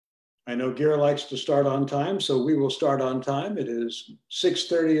I know Gear likes to start on time, so we will start on time. It is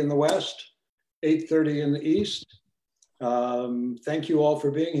 6:30 in the West, 8:30 in the East. Thank you all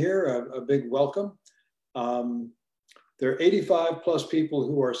for being here. A big welcome. There are 85 plus people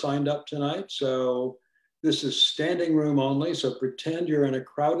who are signed up tonight, so this is standing room only, so pretend you're in a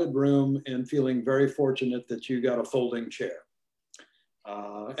crowded room and feeling very fortunate that you got a folding chair.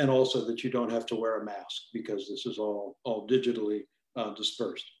 And also that you don't have to wear a mask because this is all digitally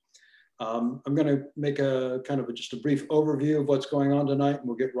dispersed. I'm gonna make a kind of just a brief overview of what's going on tonight, and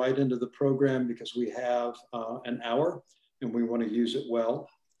we'll get right into the program because we have an hour and we wanna use it well.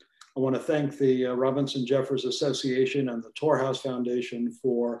 I want to thank the Robinson Jeffers Association and the Tor House Foundation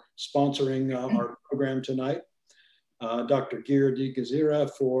for sponsoring our program tonight. Dr. Gear D. Gazira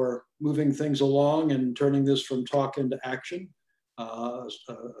for moving things along and turning this from talk into action, a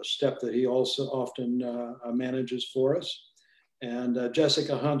step that he also often manages for us. And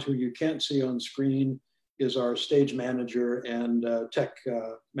Jessica Hunt, who you can't see on screen, is our stage manager and tech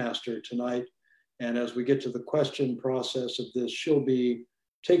master tonight. And as we get to the question process of this, she'll be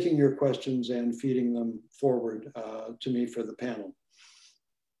taking your questions and feeding them forward to me for the panel.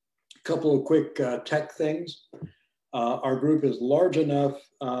 A couple of quick tech things. Our group is large enough,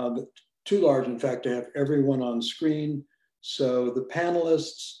 too large in fact, to have everyone on screen. So the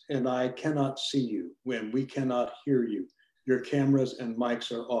panelists and I cannot see you when we cannot hear you. Your cameras and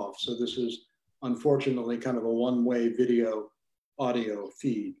mics are off. So this is unfortunately kind of a one-way video audio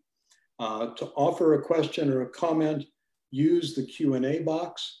feed. To offer a question or a comment, use the Q&A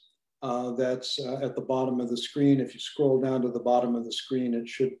box that's at the bottom of the screen. If you scroll down to the bottom of the screen, it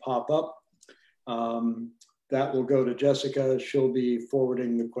should pop up. That will go to Jessica. She'll be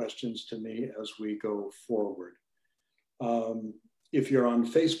forwarding the questions to me as we go forward. If you're on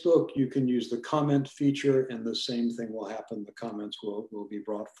Facebook, you can use the comment feature and the same thing will happen. The comments will be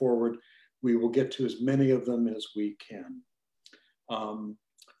brought forward. We will get to as many of them as we can.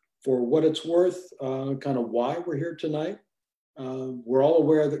 For what it's worth, kind of why we're here tonight. We're all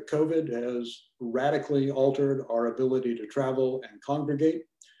aware that COVID has radically altered our ability to travel and congregate.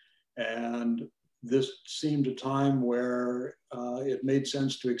 And this seemed a time where it made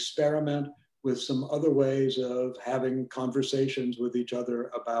sense to experiment with some other ways of having conversations with each other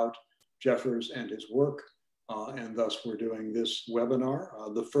about Jeffers and his work. And thus we're doing this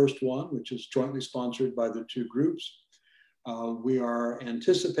webinar, the first one, which is jointly sponsored by the two groups. We are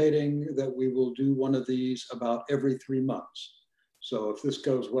anticipating that we will do one of these about every 3 months. So if this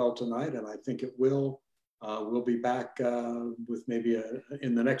goes well tonight, and I think it will, we'll be back with maybe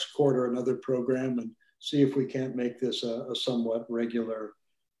in the next quarter another program and see if we can't make this a somewhat regular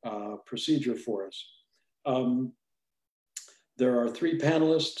procedure for us. There are 3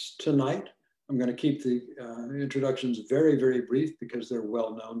 panelists tonight. I'm going to keep the introductions very, very brief because they're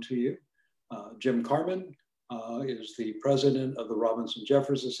well known to you. Jim Karman is the president of the Robinson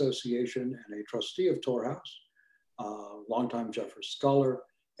Jeffers Association and a trustee of Tor House. Longtime Jeffers scholar.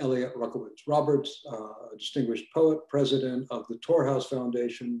 Elliot Ruchowitz-Roberts, a distinguished poet, president of the Tor House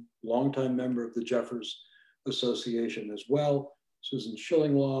Foundation, longtime member of the Jeffers Association as well. Susan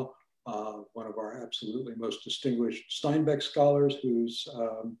Shillinglaw, one of our absolutely most distinguished Steinbeck scholars, who's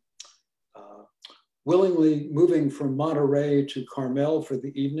willingly moving from Monterey to Carmel for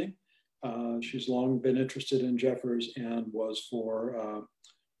the evening. She's long been interested in Jeffers and was for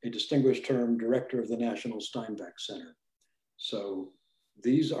a distinguished term director of the National Steinbeck Center. So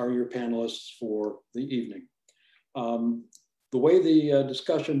these are your panelists for the evening. The way the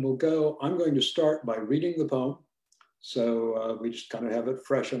discussion will go, I'm going to start by reading the poem. So we just kind of have it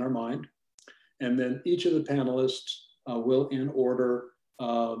fresh in our mind. And then each of the panelists will in order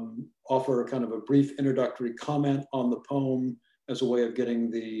offer a kind of a brief introductory comment on the poem as a way of getting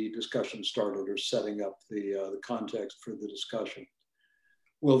the discussion started or setting up the context for the discussion.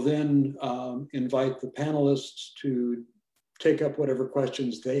 We'll then invite the panelists to take up whatever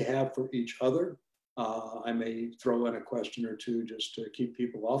questions they have for each other. I may throw in a question or two just to keep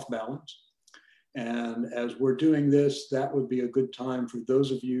people off balance. And as we're doing this, that would be a good time for those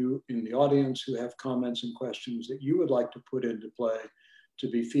of you in the audience who have comments and questions that you would like to put into play to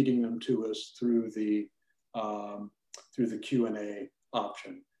be feeding them to us through the Q&A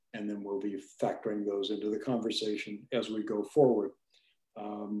option. And then we'll be factoring those into the conversation as we go forward.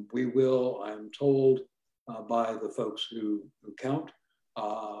 We will, I'm told by the folks who count,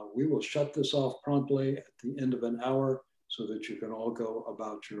 we will shut this off promptly at the end of an hour so that you can all go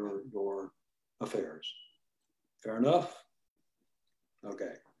about your affairs. Fair enough?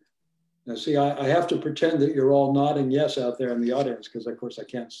 Okay. Now see, I have to pretend that you're all nodding yes out there in the audience because of course I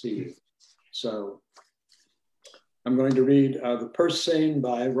can't see you. So I'm going to read The Purse-Seine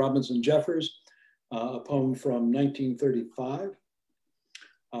by Robinson Jeffers, a poem from 1935.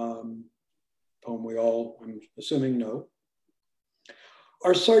 Poem we all, I'm assuming, know.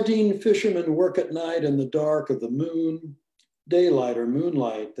 Our sardine fishermen work at night in the dark of the moon. Daylight or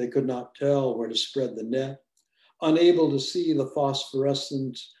moonlight, they could not tell where to spread the net, unable to see the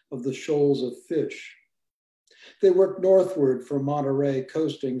phosphorescence of the shoals of fish. They work northward from Monterey,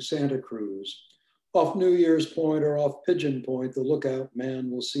 coasting Santa Cruz. Off New Year's Point or off Pigeon Point, the lookout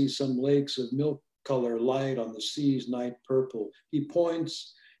man will see some lakes of milk color light on the sea's night purple. He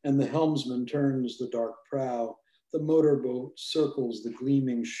points and the helmsman turns the dark prow. The motorboat circles the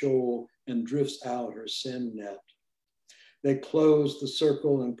gleaming shoal and drifts out her send net. They close the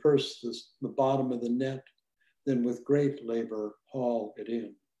circle and purse the bottom of the net, then with great labor haul it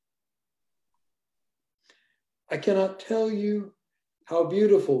in. I cannot tell you how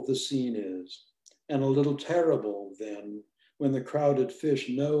beautiful the scene is, and a little terrible then, when the crowded fish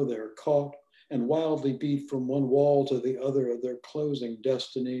know they're caught and wildly beat from one wall to the other of their closing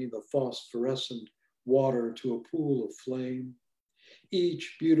destiny, the phosphorescent water to a pool of flame.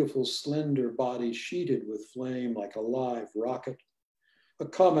 Each beautiful slender body sheeted with flame like a live rocket, a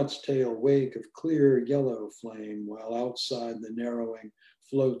comet's tail wake of clear yellow flame, while outside the narrowing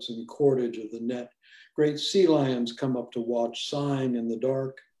floats and cordage of the net, great sea lions come up to watch, sighing in the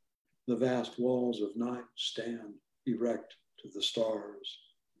dark. The vast walls of night stand erect to the stars.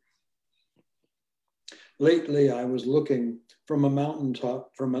 Lately, I was looking from a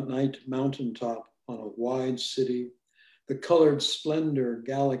night mountaintop on a wide city, the colored splendor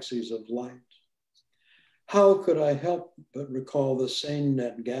galaxies of light. How could I help but recall the seine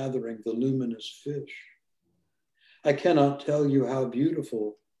net gathering the luminous fish? I cannot tell you how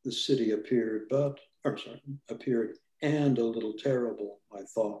beautiful the city appeared, and a little terrible, I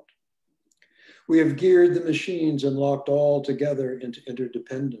thought. We have geared the machines and locked all together into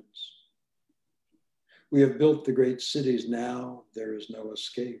interdependence. We have built the great cities, now there is no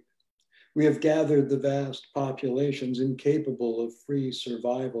escape. We have gathered the vast populations incapable of free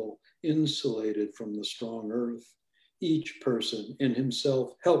survival, insulated from the strong earth, each person in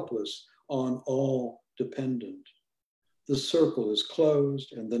himself helpless, on all dependent. The circle is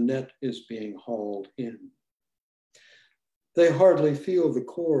closed and the net is being hauled in. They hardly feel the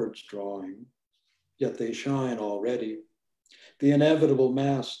cords drawing, yet they shine already. The inevitable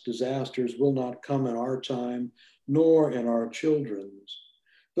mass disasters will not come in our time, nor in our children's.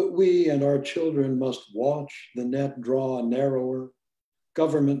 But we and our children must watch the net draw narrower,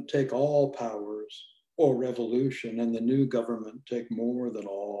 government take all powers, or revolution and the new government take more than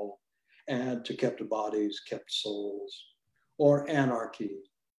all, add to kept bodies, kept souls, or anarchy,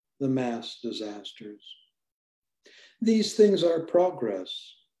 the mass disasters. These things are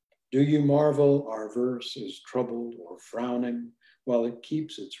progress. Do you marvel our verse is troubled or frowning while it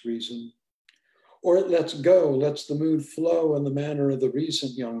keeps its reason? Or it lets go, lets the mood flow in the manner of the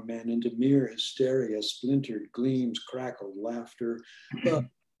recent young men into mere hysteria, splintered gleams, crackled laughter, but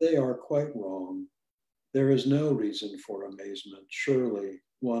they are quite wrong. There is no reason for amazement. Surely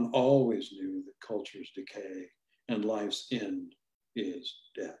one always knew that cultures decay and life's end is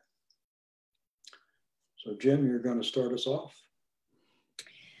death. So Jim, you're going to start us off.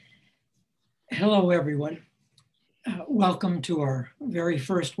 Hello, everyone. Welcome to our very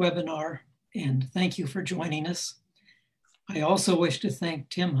first webinar, and thank you for joining us. I also wish to thank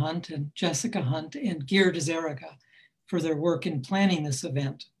Tim Hunt and Jessica Hunt and Geir Dzeriga for their work in planning this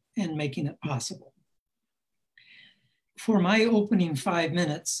event and making it possible. For my opening 5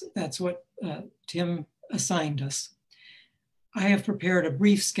 minutes, that's what Tim assigned us, I have prepared a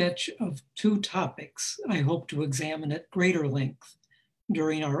brief sketch of 2 topics I hope to examine at greater length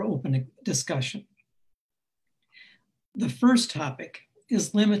during our open discussion. The first topic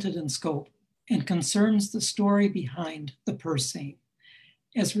is limited in scope and concerns the story behind the Purse-Seine,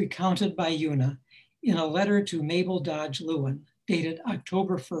 as recounted by Una in a letter to Mabel Dodge Lewin, dated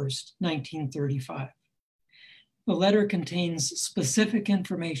October 1st, 1935. The letter contains specific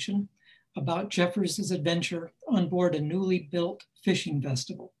information about Jeffers' adventure on board a newly built fishing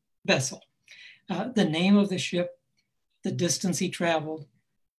vessel, the name of the ship, the distance he traveled,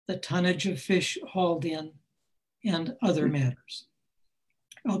 the tonnage of fish hauled in, and other matters.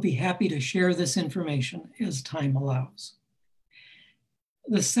 I'll be happy to share this information as time allows.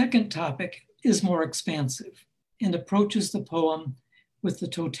 The second topic is more expansive and approaches the poem with the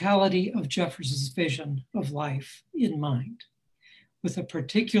totality of Jeffers' vision of life in mind, with a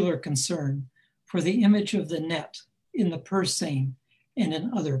particular concern for the image of the net in the Purse-Seine and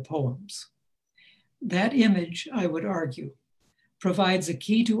in other poems. That image, I would argue, provides a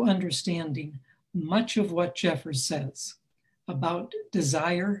key to understanding much of what Jeffers says about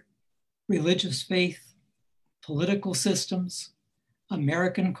desire, religious faith, political systems,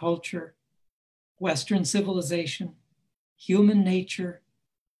 American culture, Western civilization, human nature,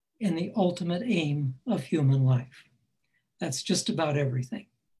 and the ultimate aim of human life. That's just about everything.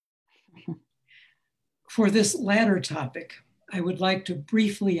 For this latter topic, I would like to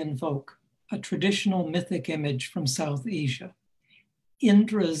briefly invoke a traditional mythic image from South Asia,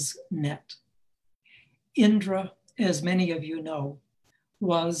 Indra's net. Indra, as many of you know,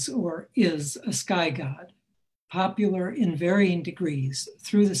 was or is a sky god, popular in varying degrees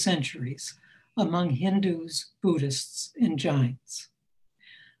through the centuries among Hindus, Buddhists, and Jains.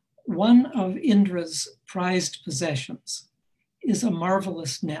 One of Indra's prized possessions is a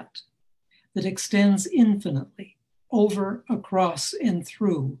marvelous net that extends infinitely over, across, and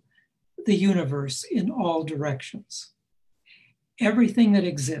through the universe in all directions. Everything that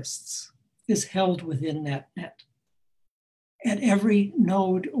exists is held within that net. At every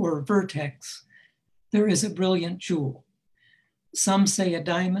node or vertex, there is a brilliant jewel. Some say a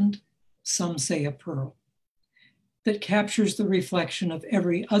diamond, some say a pearl, that captures the reflection of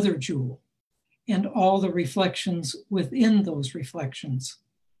every other jewel and all the reflections within those reflections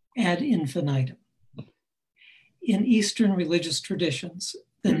ad infinitum. In Eastern religious traditions,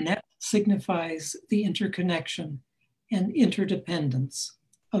 the net signifies the interconnection and interdependence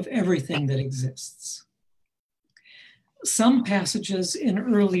of everything that exists. Some passages in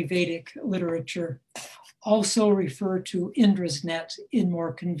early Vedic literature also refer to Indra's net in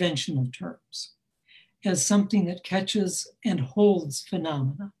more conventional terms, as something that catches and holds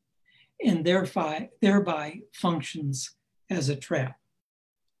phenomena and thereby functions as a trap.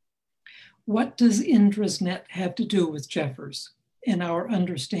 What does Indra's net have to do with Jeffers and our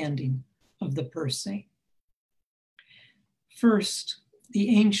understanding of the Purse-Seine? First,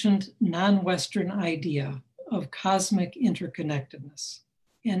 the ancient non-Western idea of cosmic interconnectedness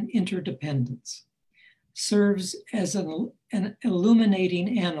and interdependence serves as an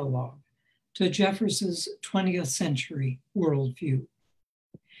illuminating analog to Jeffers' 20th century worldview.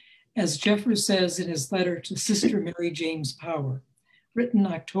 As Jeffers says in his letter to Sister Mary James Power, written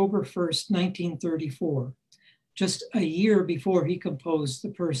October 1st, 1934, just a year before he composed the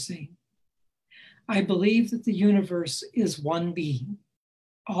Purse-Seine, I believe that the universe is one being.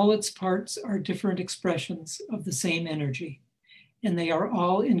 All its parts are different expressions of the same energy, and they are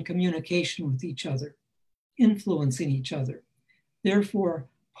all in communication with each other, influencing each other, therefore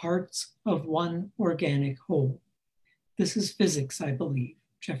parts of one organic whole. This is physics, I believe,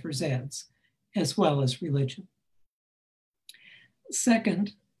 Jeffers adds, as well as religion.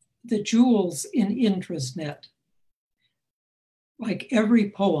 Second, the jewels in Indra's net. Like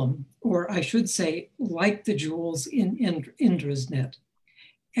every poem, or I should say, like the jewels in Indra's net,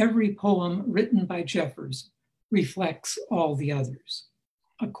 every poem written by Jeffers reflects all the others.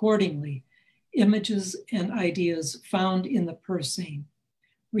 Accordingly, images and ideas found in the Purse-Seine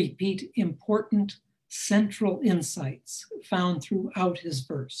repeat important central insights found throughout his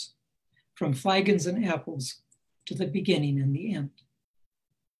verse, from flagons and apples to the beginning and the end.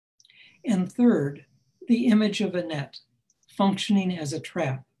 And third, the image of a net functioning as a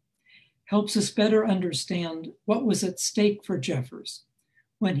trap helps us better understand what was at stake for Jeffers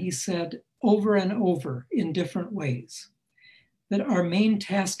when he said over and over in different ways that our main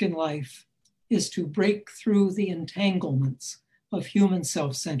task in life is to break through the entanglements of human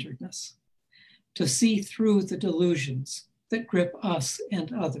self-centeredness, to see through the delusions that grip us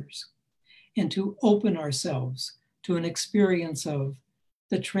and others, and to open ourselves to an experience of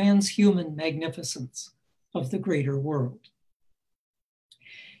the transhuman magnificence of the greater world.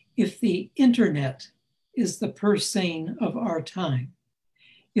 If the internet is the Purse-Seine of our time,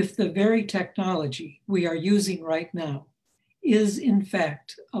 if the very technology we are using right now is in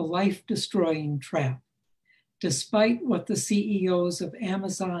fact a life-destroying trap, despite what the CEOs of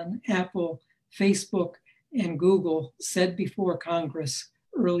Amazon, Apple, Facebook, and Google said before Congress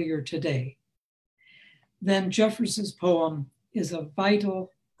earlier today, then Jeffers' poem is a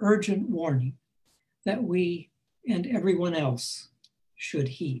vital, urgent warning that we and everyone else should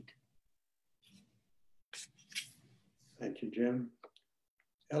heed. Thank you, Jim.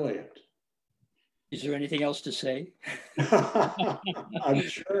 Elliot. Is there anything else to say? I'm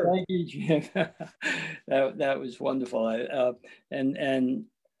sure. Thank you, Jim. that was wonderful.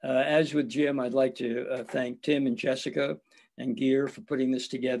 As with Jim, I'd like to thank Tim and Jessica and Gear for putting this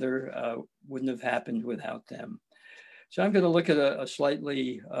together. Wouldn't have happened without them. So I'm going to look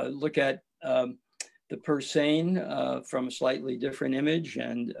at the Purse-Seine from a slightly different image,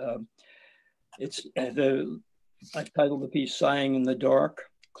 and I've titled the piece "Sighing in the Dark."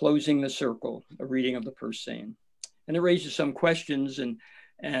 Closing the Circle, a reading of the Purse-Seine. And it raises some questions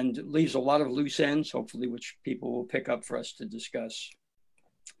and leaves a lot of loose ends, hopefully, which people will pick up for us to discuss.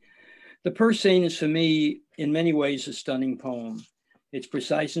 The Purse-Seine is, for me, in many ways, a stunning poem. Its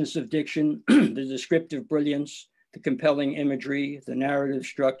preciseness of diction, the descriptive brilliance, the compelling imagery, the narrative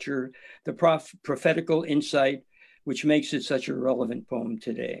structure, the prophetical insight, which makes it such a relevant poem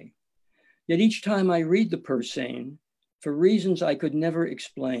today. Yet each time I read the Purse-Seine, for reasons I could never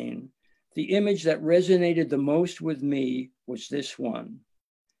explain, the image that resonated the most with me was this one.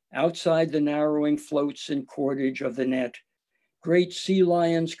 Outside the narrowing floats and cordage of the net, great sea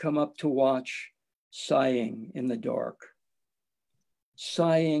lions come up to watch, sighing in the dark.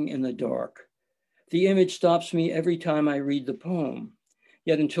 Sighing in the dark. The image stops me every time I read the poem.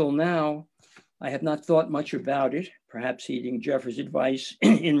 Yet until now, I have not thought much about it, perhaps heeding Jeffers' advice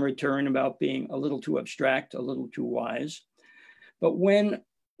in return about being a little too abstract, a little too wise. But when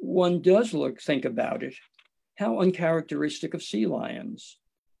one does think about it, how uncharacteristic of sea lions.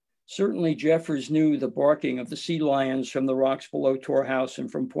 Certainly Jeffers knew the barking of the sea lions from the rocks below Tor House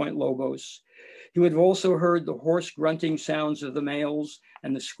and from Point Lobos. He would have also heard the hoarse grunting sounds of the males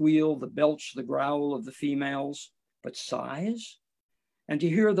and the squeal, the belch, the growl of the females. But sighs? And to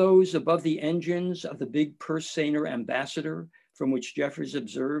hear those above the engines of the big Purse-Seiner ambassador from which Jeffers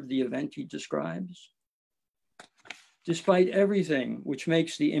observed the event he describes? Despite everything which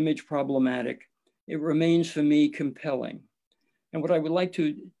makes the image problematic, it remains for me compelling. And what I would like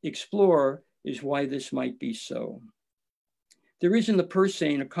to explore is why this might be so. There is in the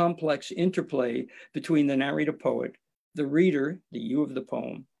Purse-Seine a complex interplay between the narrator poet, the reader, the you of the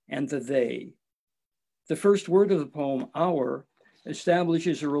poem, and the they. The first word of the poem, our,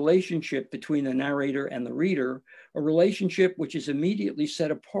 establishes a relationship between the narrator and the reader, a relationship which is immediately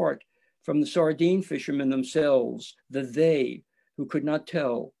set apart from the sardine fishermen themselves, the they, who could not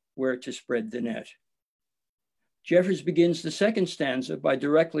tell where to spread the net. Jeffers begins the second stanza by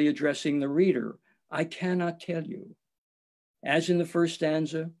directly addressing the reader. I cannot tell you. As in the first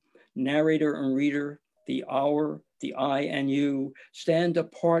stanza, narrator and reader, the our, the I and you, stand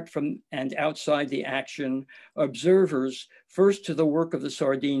apart from and outside the action, observers first to the work of the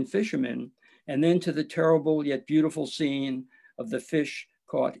sardine fishermen, and then to the terrible yet beautiful scene of the fish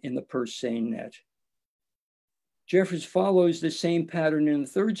caught in the Purse-Seine net. Jeffers follows the same pattern in the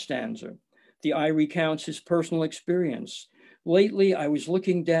third stanza. The I recounts his personal experience. Lately, I was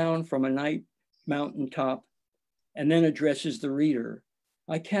looking down from a night mountaintop, and then addresses the reader.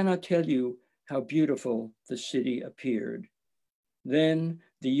 I cannot tell you how beautiful the city appeared. Then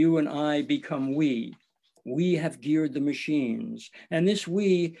the you and I become we. We have geared the machines, and this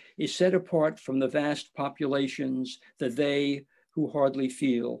we is set apart from the vast populations, the they who hardly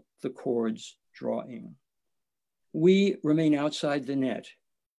feel the cords drawing. We remain outside the net.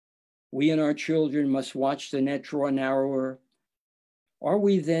 We and our children must watch the net draw narrower. Are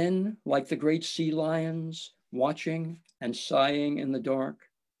we then, like the great sea lions, watching and sighing in the dark?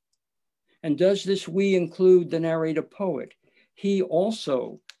 And does this we include the narrator poet? He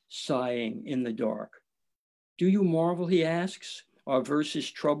also sighing in the dark. Do you marvel, he asks, our verse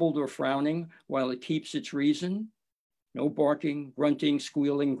is troubled or frowning while it keeps its reason? No barking, grunting,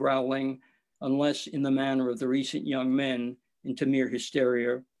 squealing, growling, unless in the manner of the recent young men into mere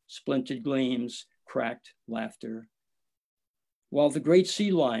hysteria, splintered gleams, cracked laughter. While the great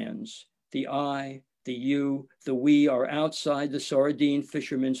sea lions, the I, the you, the we are outside the sardine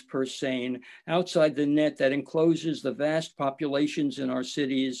fisherman's Purse-Seine, outside the net that encloses the vast populations in our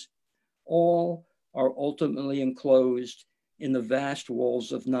cities, all are ultimately enclosed in the vast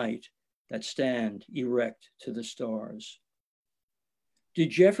walls of night that stand erect to the stars. Did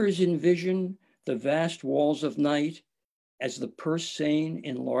Jeffers envision the vast walls of night as the Purse-Seine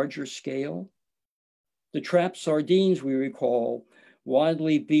in larger scale? The trapped sardines, we recall,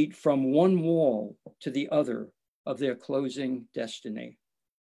 wildly beat from one wall to the other of their closing destiny.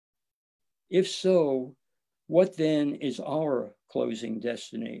 If so, what then is our closing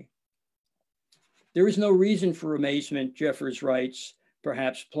destiny? There is no reason for amazement, Jeffers writes,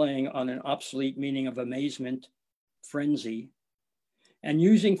 perhaps playing on an obsolete meaning of amazement, frenzy, and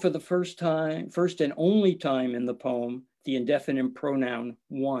using for the first and only time in the poem, the indefinite pronoun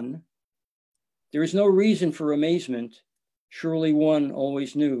one. There is no reason for amazement. Surely one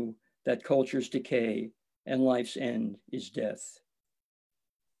always knew that cultures decay and life's end is death.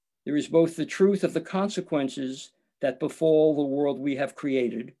 There is both the truth of the consequences that befall the world we have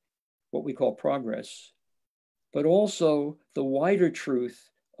created, what we call progress, but also the wider truth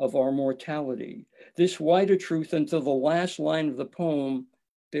of our mortality. This wider truth until the last line of the poem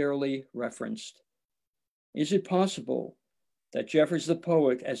barely referenced. Is it possible that Jeffers the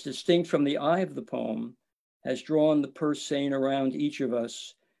poet, as distinct from the eye of the poem, has drawn the Purse-Seine around each of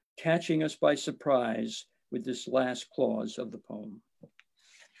us, catching us by surprise with this last clause of the poem.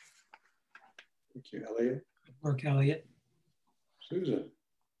 Thank you, Elliot. Good work, Elliot. Susan.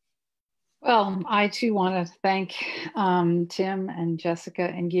 Well, I too want to thank Tim and Jessica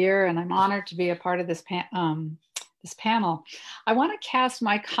and Gear, and I'm honored to be a part of this panel. I want to cast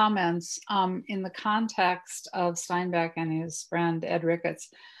my comments in the context of Steinbeck and his friend Ed Ricketts,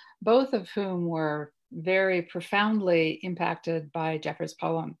 both of whom were very profoundly impacted by Jeffers'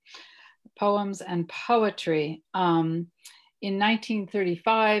 poems and poetry. In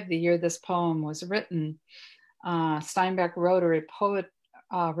 1935, the year this poem was written, Steinbeck wrote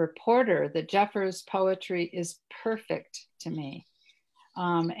a reporter that Jeffers' poetry is perfect to me.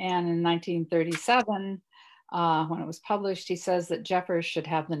 And in 1937, when it was published, he says that Jeffers should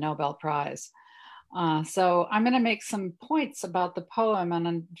have the Nobel Prize. So I'm going to make some points about the poem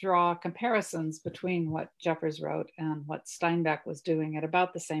and draw comparisons between what Jeffers wrote and what Steinbeck was doing at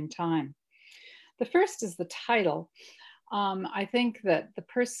about the same time. The first is the title. I think that the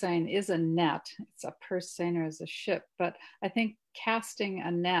Purse-Seine is a net. It's a Purse-Seiner is a ship, but I think casting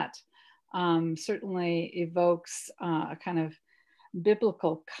a net certainly evokes a kind of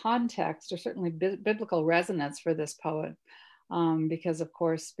biblical context, or certainly biblical resonance for this poet, because of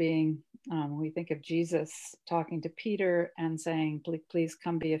course we think of Jesus talking to Peter and saying, please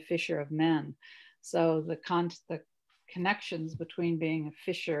come be a fisher of men. So the connections between being a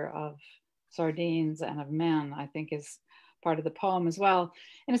fisher of sardines and of men, I think, is part of the poem as well.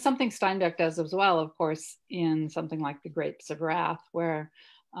 And it's something Steinbeck does as well, of course, in something like The Grapes of Wrath, where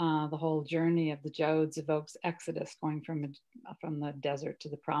the whole journey of the Jodes evokes Exodus, going from the desert to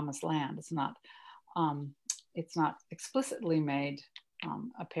the promised land. It's not explicitly made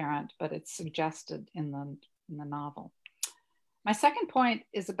apparent, but it's suggested in the novel. My second point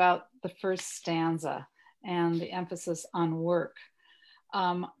is about the first stanza and the emphasis on work.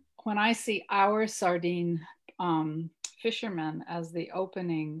 When I see our sardine fishermen as the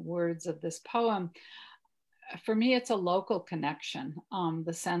opening words of this poem, for me, it's a local connection,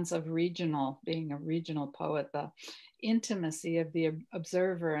 the sense of being a regional poet, the intimacy of the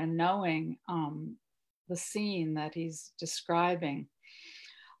observer and knowing the scene that he's describing.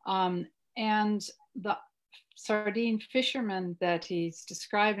 And the sardine fishermen that he's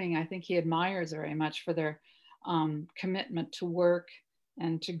describing, I think he admires very much for their commitment to work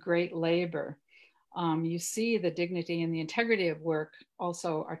and to great labor. You see the dignity and the integrity of work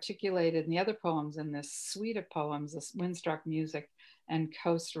also articulated in the other poems in this suite of poems, this Windstruck Music and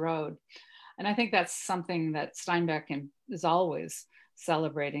Coast Road. And I think that's something that Steinbeck is always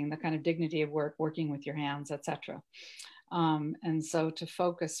celebrating, the kind of dignity of work, working with your hands, etc. And so to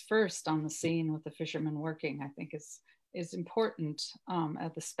focus first on the scene with the fishermen working, I think is important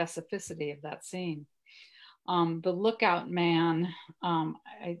at the specificity of that scene. The lookout man,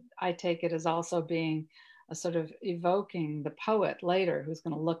 I take it as also being a sort of evoking the poet later who's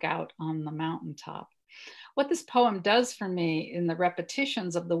going to look out on the mountaintop. What this poem does for me in the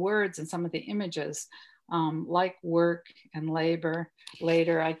repetitions of the words and some of the images, like work and labor,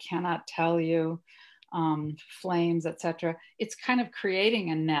 later, I cannot tell you, flames, etc. It's kind of creating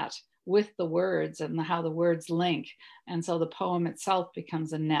a net with the words and how the words link. And so the poem itself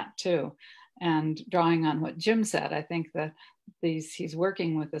becomes a net too. And drawing on what Jim said, I think that he's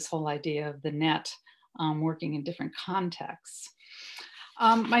working with this whole idea of the net, working in different contexts.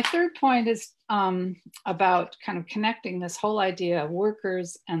 My third point is about kind of connecting this whole idea of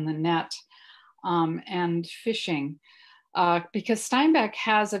workers and the net and fishing, because Steinbeck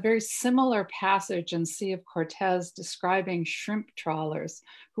has a very similar passage in Sea of Cortez describing shrimp trawlers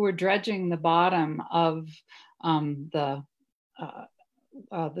who were dredging the bottom of the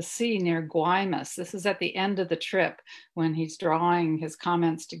sea near Guaymas. This is at the end of the trip when he's drawing his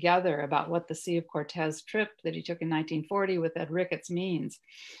comments together about what the Sea of Cortez trip that he took in 1940 with Ed Ricketts means.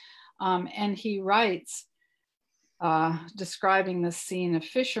 And he writes, describing the scene of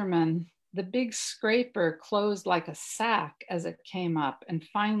fishermen, the big scraper closed like a sack as it came up, and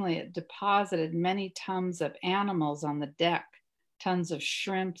finally it deposited many tons of animals on the deck, tons of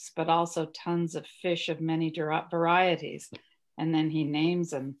shrimps, but also tons of fish of many varieties. And then he names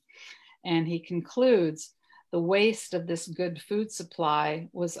them. And he concludes, the waste of this good food supply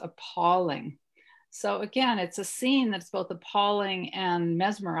was appalling. So again, it's a scene that's both appalling and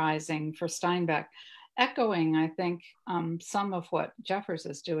mesmerizing for Steinbeck, echoing, I think, some of what Jeffers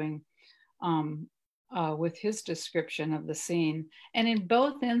is doing with his description of the scene. And in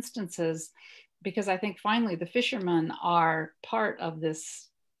both instances, because I think finally the fishermen are part of this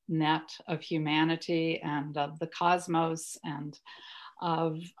net of humanity and of the cosmos and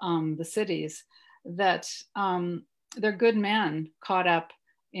of the cities, that they're good men caught up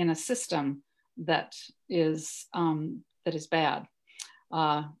in a system that is bad.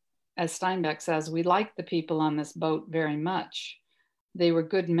 As Steinbeck says, we like the people on this boat very much. They were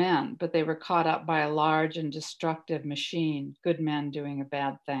good men, but they were caught up by a large and destructive machine, good men doing a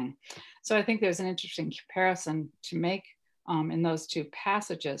bad thing. So I think there's an interesting comparison to make in those two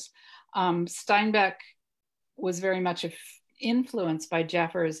passages. Steinbeck was very much influenced by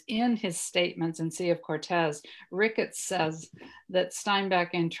Jeffers in his statements in Sea of Cortez. Ricketts says that Steinbeck,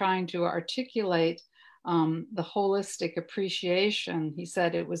 in trying to articulate the holistic appreciation, he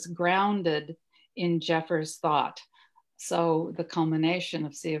said it was grounded in Jeffers' thought. So the culmination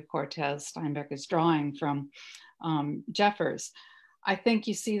of Sea of Cortez, Steinbeck is drawing from Jeffers. I think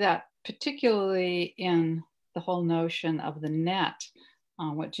you see that particularly in the whole notion of the net,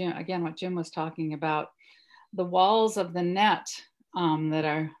 what Jim was talking about. The walls of the net that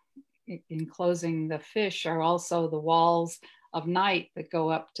are enclosing the fish are also the walls of night that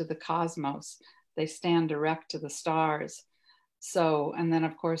go up to the cosmos. They stand direct to the stars. So, and then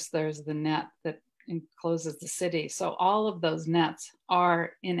of course there's the net that encloses the city. So all of those nets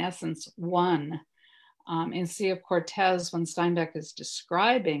are in essence one. In Sea of Cortez, when Steinbeck is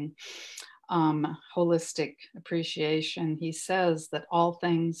describing holistic appreciation, he says that all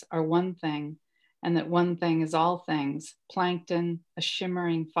things are one thing, and that one thing is all things: plankton, a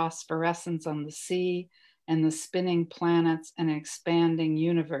shimmering phosphorescence on the sea, and the spinning planets and an expanding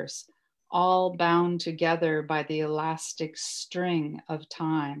universe, all bound together by the elastic string of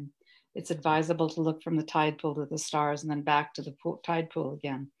time. It's advisable to look from the tide pool to the stars and then back to the tide pool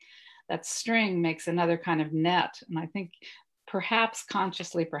again. That string makes another kind of net. And I think perhaps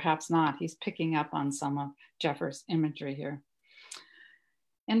consciously, perhaps not, he's picking up on some of Jeffers' imagery here.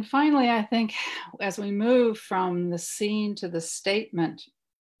 And finally, I think as we move from the scene to the statement,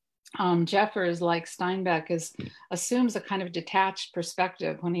 Jeffers, like Steinbeck, assumes a kind of detached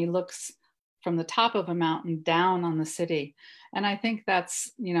perspective when he looks from the top of a mountain down on the city. And I think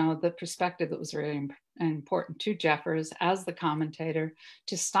that's, the perspective that was really important to Jeffers as the commentator,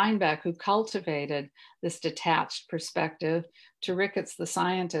 to Steinbeck, who cultivated this detached perspective, to Ricketts, the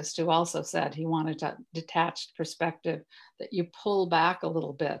scientist, who also said he wanted a detached perspective, that you pull back a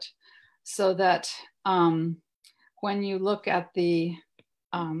little bit so that when you look at the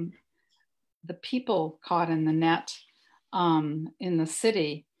people caught in the net in the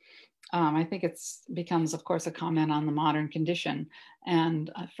city, I think it becomes, of course, a comment on the modern condition, and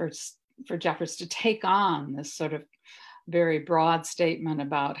for Jeffers to take on this sort of very broad statement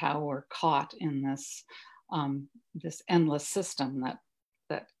about how we're caught in this this endless system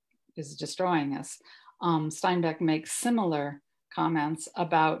that is destroying us. Steinbeck makes similar comments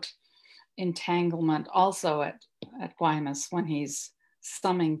about entanglement also at Guaymas when he's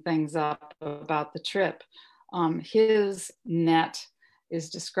summing things up about the trip. His net is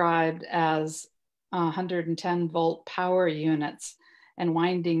described as 110 volt power units and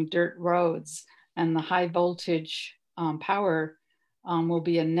winding dirt roads, and the high voltage power will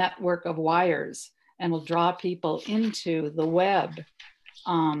be a network of wires and will draw people into the web,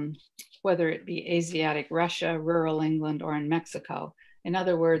 whether it be Asiatic Russia, rural England, or in Mexico. In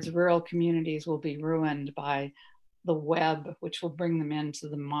other words, rural communities will be ruined by the web, which will bring them into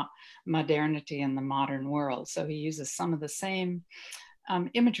the modernity and the modern world. So he uses some of the same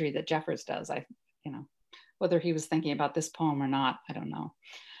imagery that Jeffers does. Whether he was thinking about this poem or not, I don't know.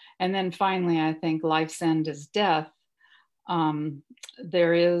 And then finally, I think life's end is death.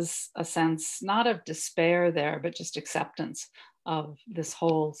 There is a sense not of despair there, but just acceptance of this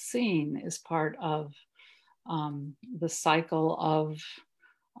whole scene is part of the cycle of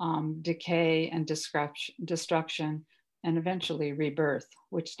decay and destruction, and eventually rebirth,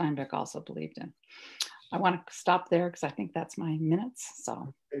 which Steinbeck also believed in. I want to stop there because I think that's my minutes.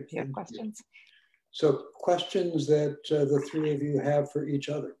 So if you have questions. So questions that the three of you have for each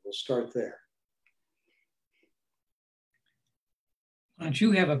other. We'll start there. Don't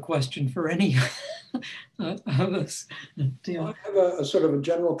you have a question for any of us? Well, I have a sort of a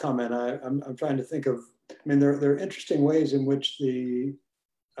general comment. I'm trying to think of, there are interesting ways in which the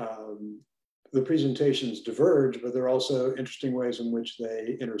presentations diverge, but there are also interesting ways in which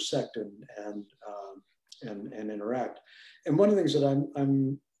they intersect and interact. And one of the things that I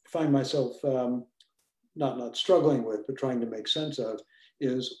find myself not struggling with, but trying to make sense of,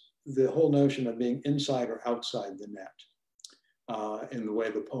 is the whole notion of being inside or outside the net in the way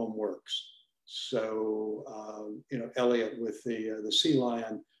the poem works. So, Elliot with the sea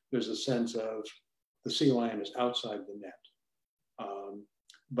lion, there's a sense of the sea lion is outside the net.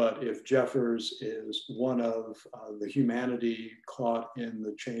 But if Jeffers is one of the humanity caught in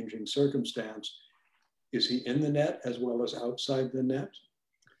the changing circumstance, is he in the net as well as outside the net?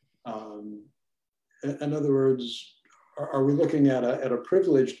 In other words, are we looking at a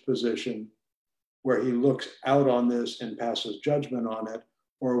privileged position where he looks out on this and passes judgment on it?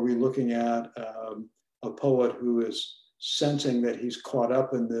 Or are we looking at a poet who is sensing that he's caught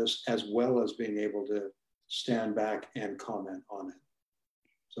up in this as well as being able to stand back and comment on it?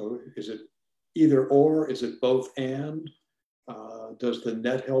 So is it either or? Is it both and? Does the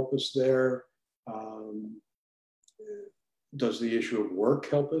net help us there? Does the issue of work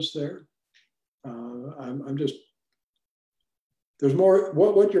help us there? I'm just, there's more,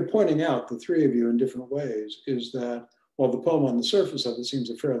 what you're pointing out, the three of you in different ways, is that while the poem on the surface of it seems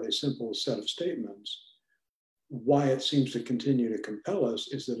a fairly simple set of statements, why it seems to continue to compel us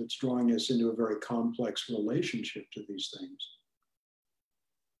is that it's drawing us into a very complex relationship to these things.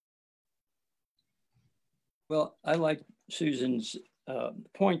 Well, I like Susan's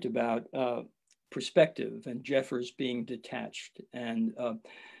point about perspective and Jeffers being detached. And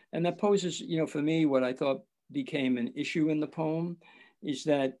that poses, you know, for me, what I thought became an issue in the poem is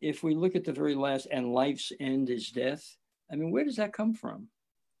that if we look at the very last, and life's end is death, I mean, where does that come from?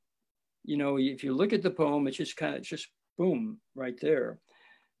 You know, if you look at the poem, it's just kind of just boom, right there.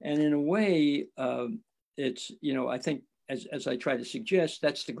 And in a way, it's, you know, I think as I try to suggest,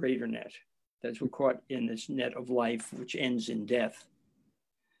 that's the greater net. That's we're caught in this net of life, which ends in death.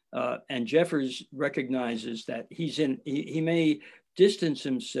 And Jeffers recognizes that he may distance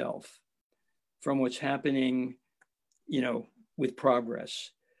himself from what's happening, you know, with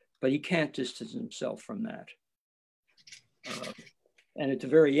progress, but he can't distance himself from that. And at the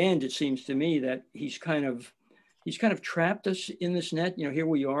very end, it seems to me that he's kind of trapped us in this net. You know, here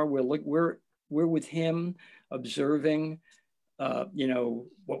we are, we're with him observing, you know,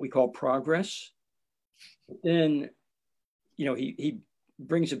 what we call progress. But then, you know, he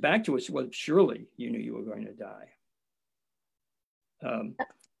brings it back to us. Well, surely you knew you were going to die.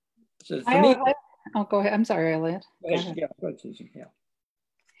 So for me, oh, go ahead. I'm sorry, Elliot. Go ahead. Yeah, go ahead, Susan. Yeah.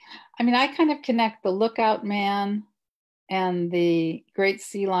 I mean, I kind of connect the lookout man and the great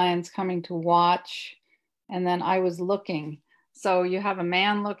sea lions coming to watch, and then I was looking. So you have a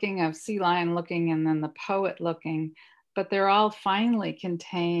man looking, a sea lion looking, and then the poet looking, but they're all finally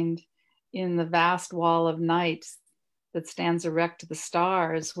contained in the vast wall of night that stands erect to the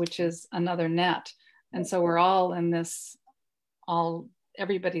stars, which is another net. And so we're all in this,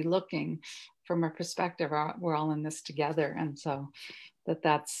 everybody looking from a perspective, we're all in this together. And so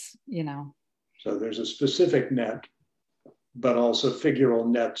that's, you know. So there's a specific net, but also figural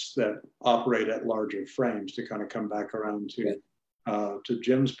nets that operate at larger frames, to kind of come back around to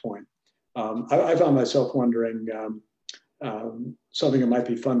Jim's point. I found myself wondering, something that might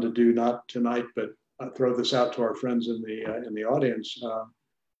be fun to do, not tonight, but throw this out to our friends in the audience.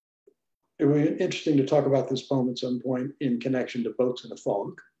 It would be interesting to talk about this poem at some point in connection to Boats in a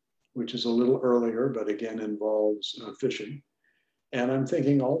Fog, which is a little earlier, but again involves fishing. And I'm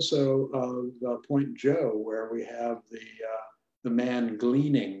thinking also of Point Joe, where we have the man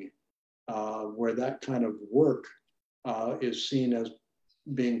gleaning, where that kind of work is seen as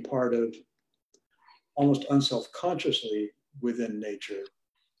being part of, almost unself-consciously within nature,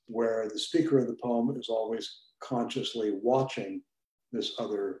 where the speaker of the poem is always consciously watching this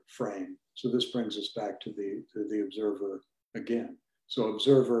other frame. So this brings us back to the observer again. So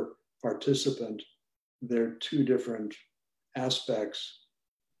observer, participant, they're two different aspects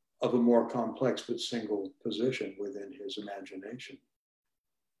of a more complex but single position within his imagination.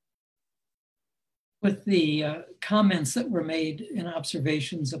 With the comments that were made and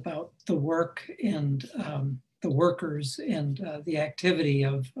observations about the work and the workers and the activity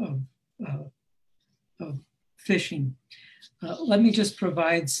of fishing, let me just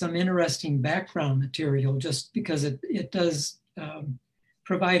provide some interesting background material, just because it does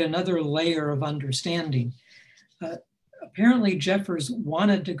provide another layer of understanding. Apparently Jeffers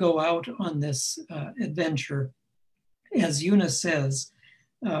wanted to go out on this adventure, as Una says,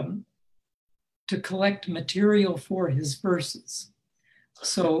 to collect material for his verses.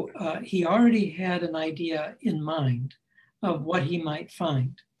 So he already had an idea in mind of what he might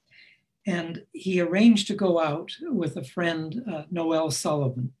find. And he arranged to go out with a friend, Noel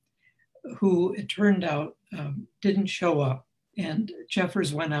Sullivan, who it turned out didn't show up, and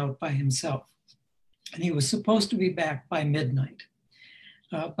Jeffers went out by himself. And he was supposed to be back by midnight.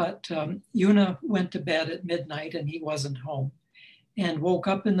 But Una went to bed at midnight and he wasn't home, and woke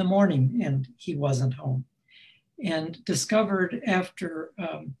up in the morning and he wasn't home, and discovered after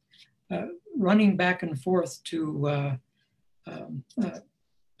running back and forth to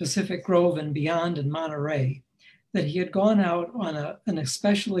Pacific Grove and beyond in Monterey, that he had gone out on an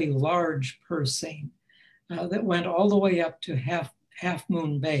especially large Purse-Seine that went all the way up to Half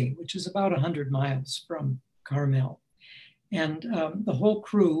Moon Bay, which is about 100 miles from Carmel. And the whole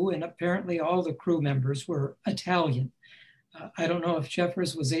crew, and apparently all the crew members, were Italian. I don't know if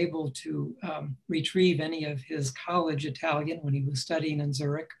Jeffers was able to retrieve any of his college Italian when he was studying in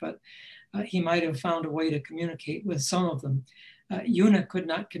Zurich, but he might have found a way to communicate with some of them. Una could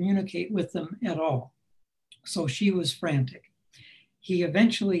not communicate with them at all, so she was frantic. He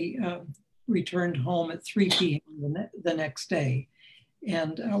eventually returned home at 3 p.m. the next day.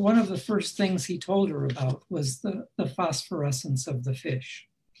 And one of the first things he told her about was the phosphorescence of the fish.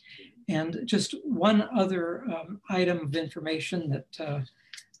 And just one other item of information that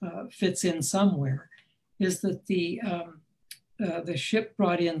fits in somewhere is that the ship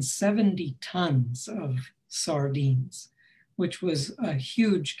brought in 70 tons of sardines, which was a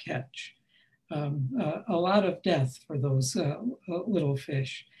huge catch. A lot of death for those little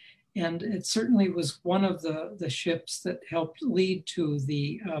fish. And it certainly was one of the ships that helped lead to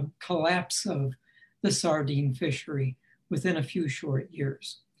the collapse of the sardine fishery within a few short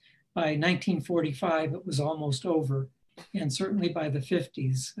years. By 1945, it was almost over. And certainly by the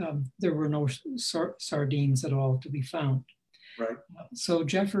 50s, there were no sardines at all to be found. Right. So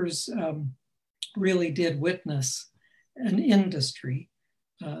Jeffers really did witness an industry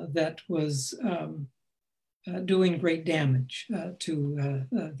that was doing great damage to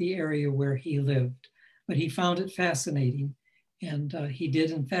the area where he lived. But he found it fascinating, and he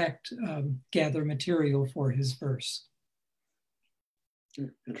did, in fact, gather material for his verse.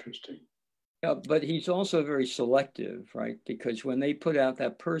 Interesting. Yeah, but he's also very selective, right? Because when they put out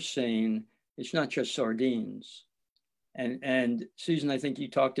that Purse-Seine, it's not just sardines. And Susan, I think you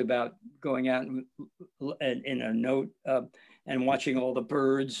talked about going out in a note and watching all the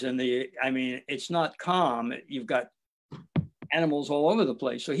birds and I mean, it's not calm. You've got animals all over the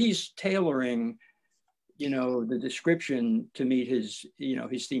place. So he's tailoring, the description to meet his,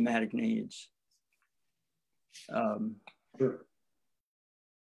 his thematic needs. Sure.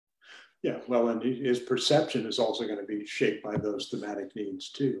 Yeah, well, and his perception is also going to be shaped by those thematic needs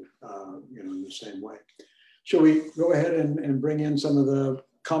too, in the same way. Shall we go ahead and bring in some of the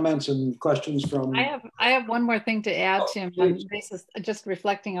comments and questions from? I have one more thing to add, Tim. Just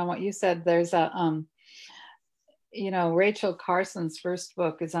reflecting on what you said. There's a, Rachel Carson's first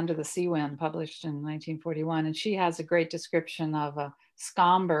book is Under the Sea Wind, published in 1941, and she has a great description of a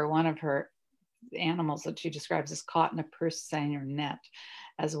scomber, one of her animals that she describes as caught in a Purse-Seine net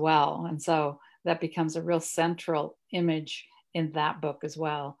as well. And so that becomes a real central image in that book as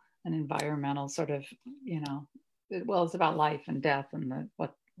well. An environmental sort of, it's about life and death and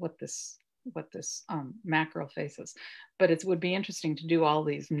what this mackerel faces. But it would be interesting to do all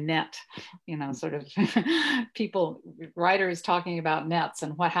these net, sort of writers talking about nets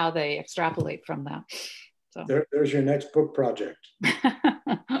and how they extrapolate from that. So there's your next book project.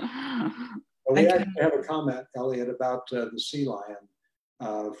 Well, we actually have a comment, Elliot, about the sea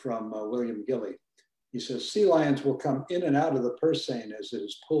lion from William Gilly. He says, sea lions will come in and out of the Purse-Seine as it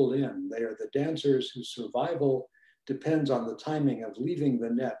is pulled in. They are the dancers whose survival depends on the timing of leaving the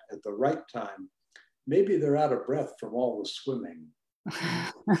net at the right time. Maybe they're out of breath from all the swimming.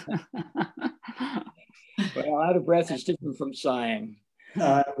 Well, out of breath is different from sighing.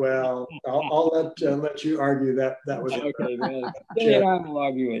 Well, I'll let you argue that was okay. I will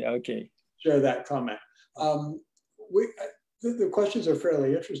argue it. Okay. Share that comment. The questions are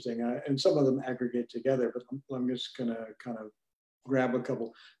fairly interesting, and some of them aggregate together, but I'm just going to kind of grab a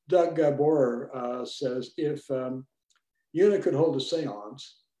couple. Doug Borer says, if Una could hold a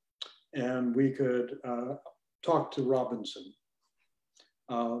seance and we could talk to Robinson,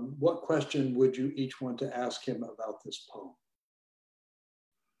 what question would you each want to ask him about this poem?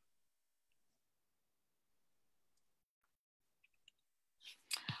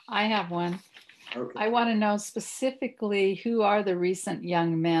 I have one. Okay. I want to know specifically who are the recent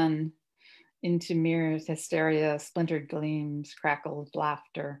young men into mirrors, hysteria, splintered gleams, crackled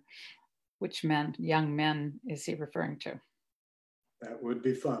laughter. Which young men is he referring to? That would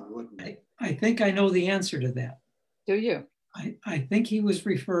be fun, wouldn't it? I think I know the answer to that. Do you? I think he was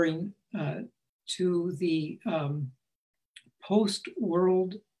referring to the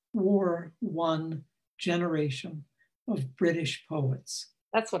post-World War I generation of British poets.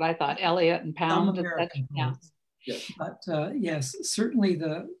 That's what I thought. Elliot and Pound. Yeah. Yes. But yes, certainly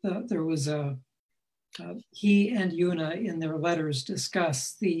there was he and Una in their letters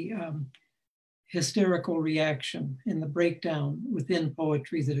discuss the hysterical reaction and the breakdown within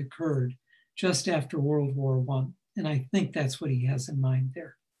poetry that occurred just after World War I. And I think that's what he has in mind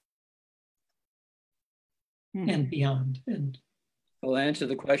there. and beyond. And well, to answer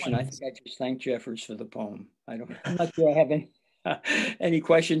the question, I think I just thanked Jeffers for the poem. I'm not sure I have any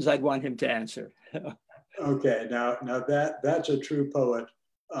questions I'd want him to answer. Okay, now that's a true poet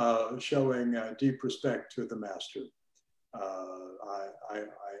showing deep respect to the master.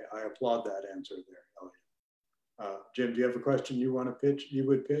 I applaud that answer there, Elliot. Jim, do you have a question you want to pitch? You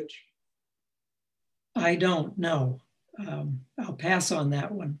would pitch? I don't know. I'll pass on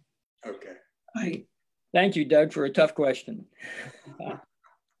that one. Okay. Thank you, Doug, for a tough question.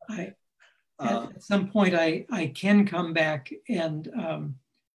 At some point, I can come back and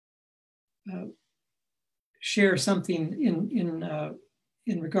share something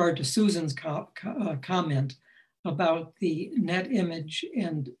in regard to Susan's comment about the net image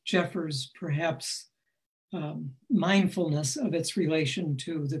and Jeffers' perhaps mindfulness of its relation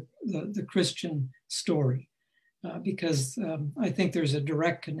to the Christian story, because I think there's a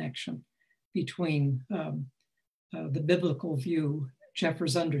direct connection between the biblical view,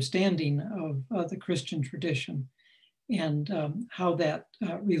 Jeffers' understanding of the Christian tradition, and how that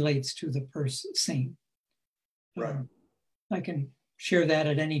relates to the Purse-Seine. Right. I can share that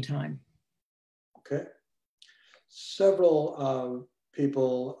at any time. Okay. Several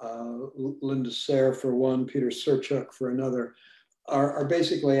people, Linda Sayre for one, Peter Serchuk for another, are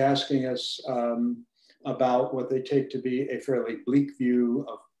basically asking us about what they take to be a fairly bleak view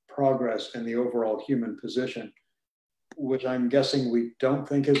of progress in the overall human position, which I'm guessing we don't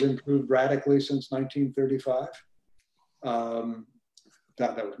think has improved radically since 1935.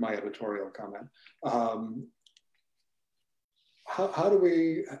 That was my editorial comment. How do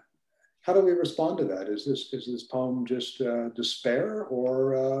we respond to that? Is this poem just despair,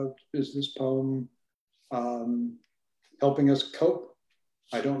 or is this poem helping us cope?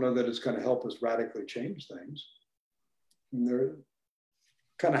 I don't know that it's going to help us radically change things.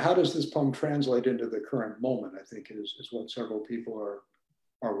 How does this poem translate into the current moment, I think is what several people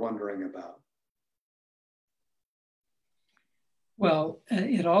are wondering about. Well,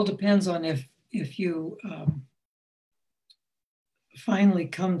 it all depends on if you finally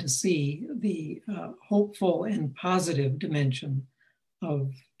come to see the hopeful and positive dimension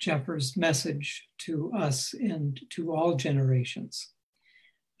of Jeffers' message to us and to all generations.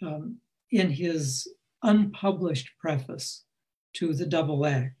 In his unpublished preface to the Double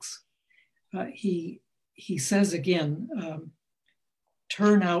Axe, he says again,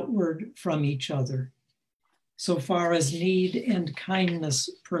 turn outward from each other, so far as need and kindness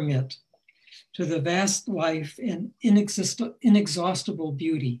permit, to the vast life and inexhaustible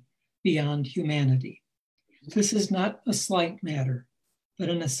beauty beyond humanity. This is not a slight matter, but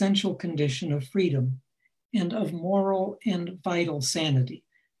an essential condition of freedom and of moral and vital sanity.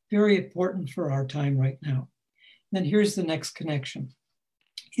 Very important for our time right now. Then here's the next connection.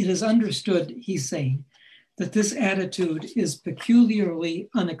 It is understood, he's saying, that this attitude is peculiarly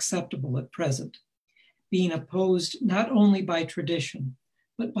unacceptable at present, being opposed not only by tradition,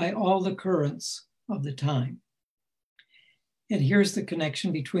 but by all the currents of the time. And here's the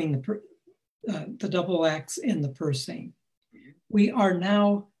connection between the Double Axe and the Purse-Seine. We are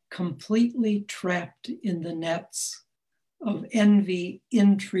now completely trapped in the nets of envy,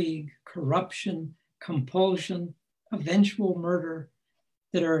 intrigue, corruption, compulsion, eventual murder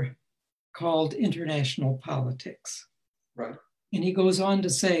that are called international politics. Right. And he goes on to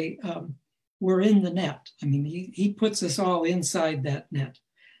say, we're in the net. I mean, he puts us all inside that net.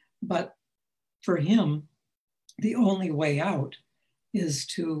 But for him, the only way out is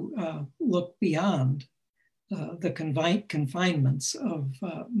to look beyond the confinements of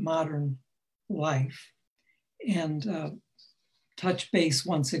modern life and touch base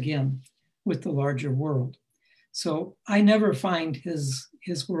once again with the larger world. So I never find his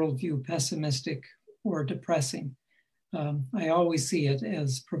worldview pessimistic or depressing. I always see it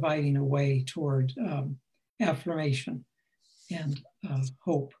as providing a way toward affirmation and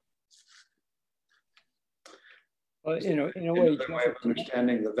hope. Well, in a way, of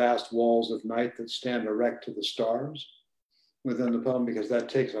understanding the vast walls of night that stand erect to the stars within the poem, because that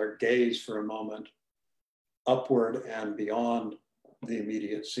takes our gaze for a moment upward and beyond the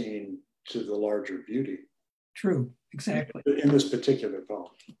immediate scene to the larger beauty. True, exactly. In this particular poem.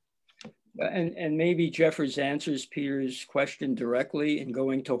 And maybe Jeffers answers Peter's question directly in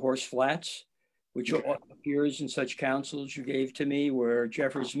going to Horse Flats, which appears in such counsels you gave to me, where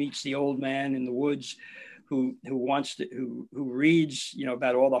Jeffers meets the old man in the woods who reads,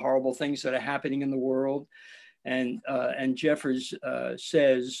 about all the horrible things that are happening in the world. And Jeffers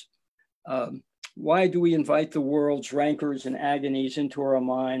says, why do we invite the world's rancors and agonies into our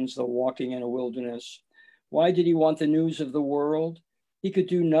minds, though walking in a wilderness? Why did he want the news of the world? He could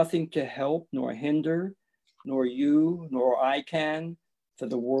do nothing to help nor hinder. nor you nor I can for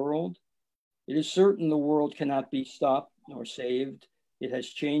the world. It is certain the world cannot be stopped nor saved. It has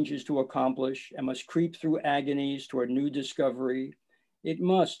changes to accomplish and must creep through agonies toward new discovery. It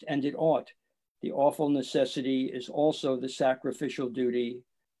must, and it ought. The awful necessity is also the sacrificial duty.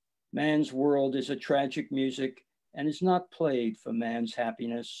 Man's world is a tragic music and is not played for man's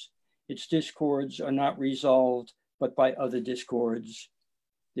happiness. Its discords are not resolved, but by other discords.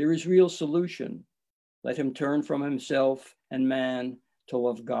 There is real solution. Let him turn from himself and man to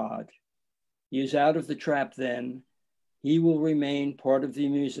love God. He is out of the trap then. He will remain part of the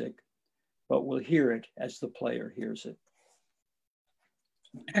music, but will hear it as the player hears it.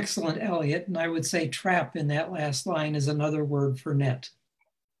 Excellent, Elliot. And I would say trap in that last line is another word for net.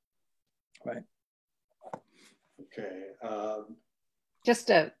 Right. Okay. Just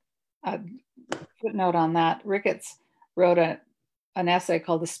a footnote on that. Ricketts wrote an essay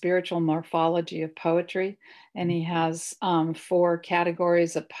called The Spiritual Morphology of Poetry, and he has 4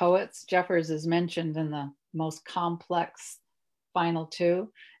 categories of poets. Jeffers is mentioned in the most complex final 2,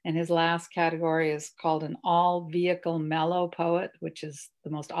 and his last category is called an all-vehicle mellow poet, which is the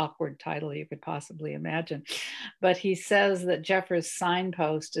most awkward title you could possibly imagine. But he says that Jeffers'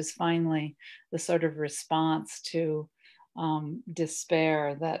 signpost is finally the sort of response to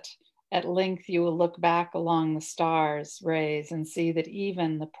despair, that at length you will look back along the stars' rays and see that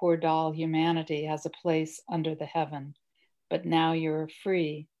even the poor doll humanity has a place under the heaven, but now you're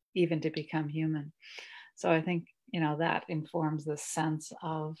free even to become human. So I think, that informs the sense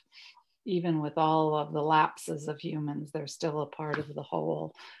of, even with all of the lapses of humans, they're still a part of the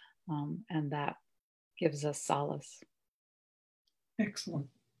whole, and that gives us solace. Excellent.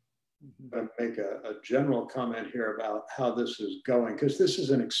 I'll make a general comment here about how this is going, because this is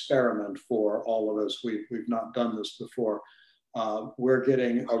an experiment for all of us. We've not done this before. We're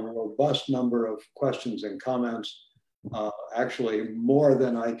getting a robust number of questions and comments, actually more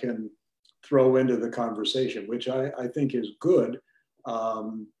than I can throw into the conversation, which I think is good,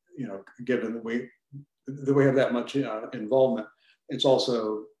 given that we have that much involvement. It's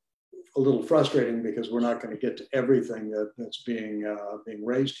also a little frustrating because we're not going to get to everything that's being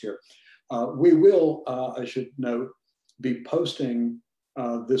raised here. We will, I should note, be posting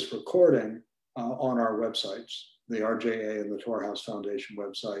this recording on our websites, the RJA and the Tor House Foundation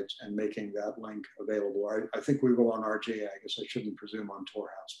websites, and making that link available. I think we will on RJA. I guess I shouldn't presume on Tor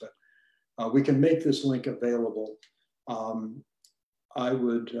House, but we can make this link available. I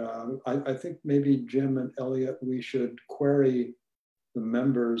think maybe Jim and Elliot, we should query the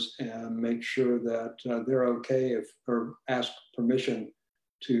members and make sure that they're okay or ask permission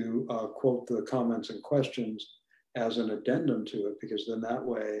to quote the comments and questions as an addendum to it, because then that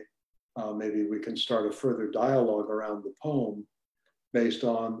way maybe we can start a further dialogue around the poem based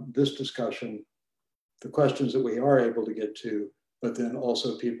on this discussion, the questions that we are able to get to, but then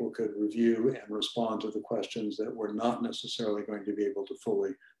also people could review and respond to the questions that we're not necessarily going to be able to fully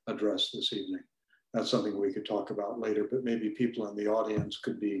address this evening. That's something we could talk about later, but maybe people in the audience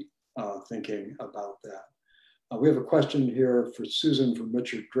could be thinking about that. We have a question here for Susan from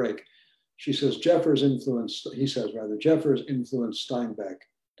Richard Drake. She says, Jeffers influenced Steinbeck.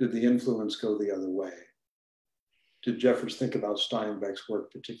 Did the influence go the other way? Did Jeffers think about Steinbeck's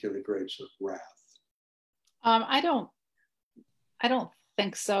work, particularly Grapes of Wrath? I don't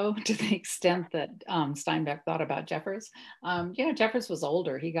think so, to the extent that Steinbeck thought about Jeffers. Jeffers was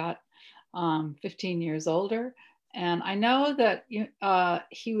older. He got 15 years older. And I know that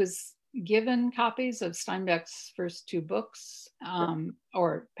he was given copies of Steinbeck's first 2 books,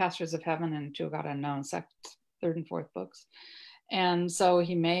 or Pastures of Heaven and To a God Unknown, third and fourth books. And so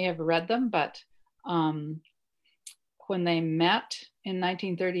he may have read them, but when they met in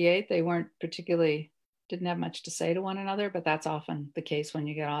 1938, they didn't have much to say to one another, but that's often the case when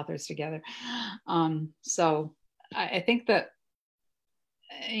you get authors together. So I think that,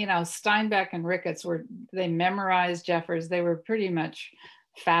 Steinbeck and Ricketts they memorized Jeffers. They were pretty much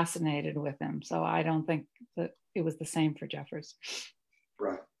fascinated with him. So I don't think that it was the same for Jeffers.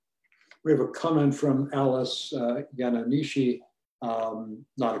 Right. We have a comment from Alice Yananishi,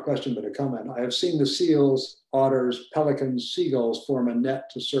 not a question, but a comment. I have seen the seals, otters, pelicans, seagulls form a net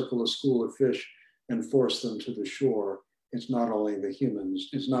to circle a school of fish and force them to the shore. It's not only humans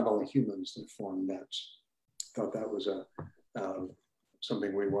that form nets. Thought that was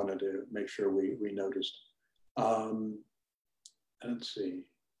something we wanted to make sure we noticed. Let's see.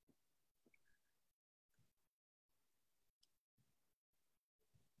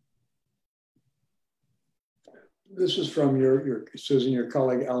 This is from your Susan, your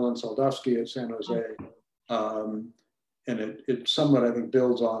colleague Ellen Soldowski at San Jose. it somewhat, I think,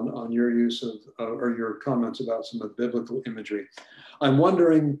 builds on your use of, or your comments about some of the biblical imagery. I'm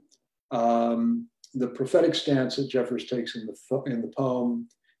wondering, the prophetic stance that Jeffers takes in the poem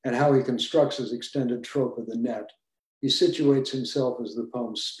and how he constructs his extended trope of the net. He situates himself as the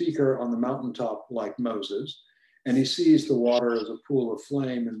poem's speaker on the mountaintop like Moses, and he sees the water as a pool of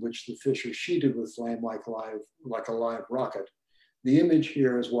flame in which the fish are sheeted with flame like a live rocket. The image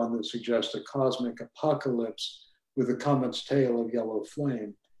here is one that suggests a cosmic apocalypse with a comet's tail of yellow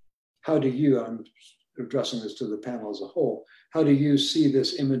flame. How do you, I'm addressing this to the panel as a whole, how do you see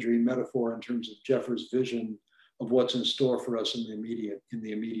this imagery metaphor in terms of Jeffers' vision of what's in store for us in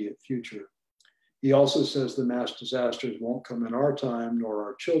the immediate future? He also says the mass disasters won't come in our time nor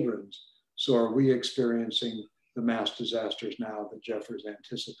our children's, so are we experiencing the mass disasters now that Jeffers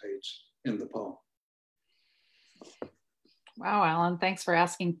anticipates in the poem? Wow, Alan, thanks for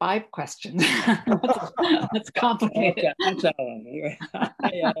asking 5 questions. That's complicated. That's Alan.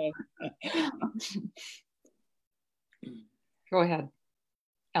 Hi, Alan. Go ahead,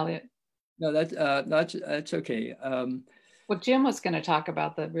 Elliot. No, that's okay. Well, Jim was going to talk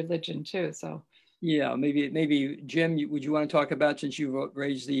about the religion too, so. Yeah, maybe Jim, would you want to talk about, since you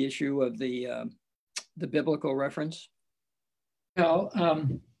raised the issue of the biblical reference? Well,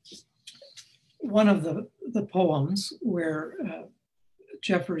 one of the poems where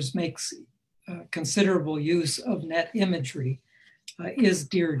Jeffers makes considerable use of net imagery is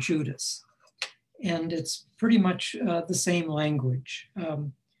Dear Judas. And it's pretty much the same language.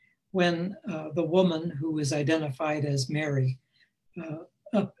 When the woman who is identified as Mary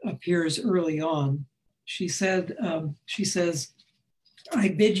appears early on, she says, I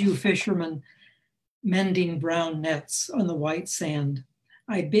bid you fishermen mending brown nets on the white sand,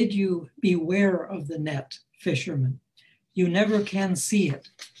 I bid you beware of the net, fishermen. You never can see it.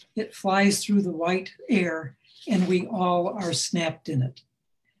 It flies through the white air and we all are snapped in it.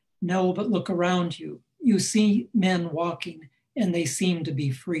 No, but look around you. You see men walking and they seem to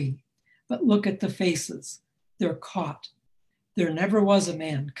be free. But look at the faces. They're caught. There never was a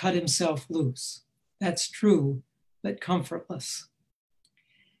man cut himself loose. That's true, but comfortless.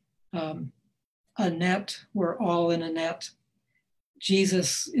 A net, we're all in a net.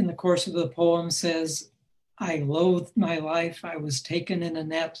 Jesus, in the course of the poem, says, I loathed my life. I was taken in a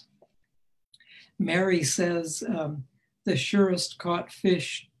net. Mary says, the surest caught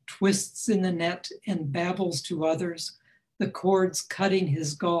fish twists in the net and babbles to others, the cords cutting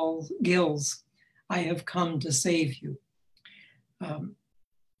his gills. I have come to save you.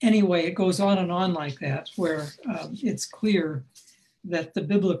 Anyway, it goes on and on like that, where it's clear that the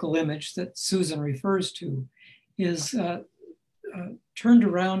biblical image that Susan refers to is turned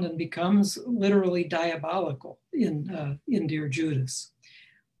around and becomes literally diabolical in Dear Judas,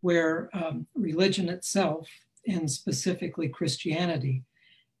 where religion itself, and specifically Christianity,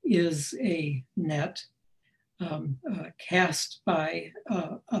 is a net cast by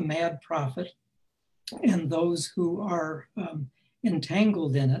a mad prophet, and those who are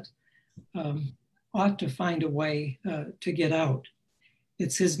entangled in it ought to find a way to get out.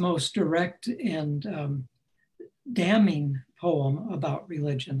 It's his most direct and damning poem about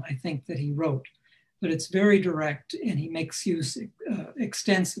religion, I think, that he wrote. But it's very direct, and he makes use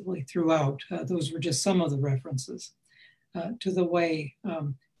extensively throughout. Those were just some of the references to the way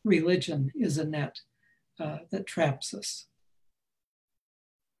religion is a net that traps us.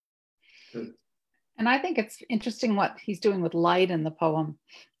 And I think it's interesting what he's doing with light in the poem.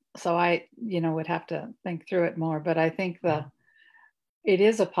 So I, would have to think through it more. But I think it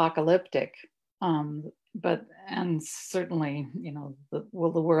is apocalyptic. And certainly,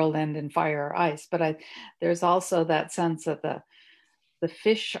 will the world end in fire or ice? But there's also that sense that the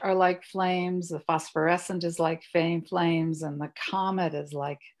fish are like flames, the phosphorescent is like flames, and the comet is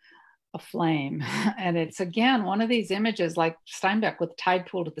like a flame. And it's, again, one of these images like Steinbeck with Tide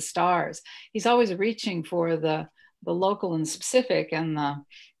Pool to the Stars. He's always reaching for the local and specific and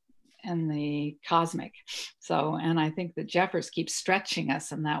the cosmic. So, and I think that Jeffers keeps stretching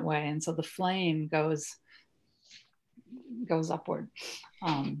us in that way. And so the flame goes upward.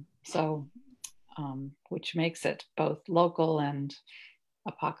 Which makes it both local and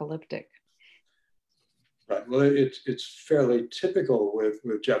apocalyptic. Right. Well, it's fairly typical with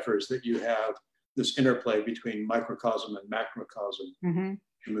Jeffers that you have this interplay between microcosm and macrocosm. Mm-hmm.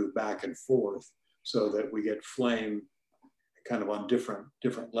 You move back and forth so that we get flame kind of on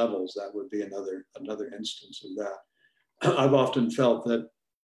different levels. That would be another instance of that. I've often felt that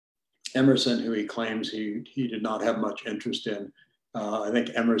Emerson, who he claims he did not have much interest in, I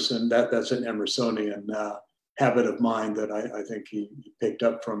think Emerson, that's an Emersonian habit of mind that I think he picked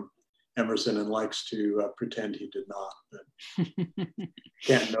up from Emerson and likes to pretend he did not. But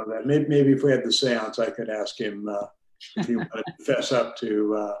can't know that. Maybe if we had the seance, I could ask him if he wanted to fess up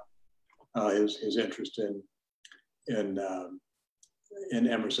to his interest in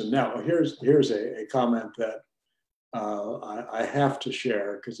Emerson. Now, here's a comment that I have to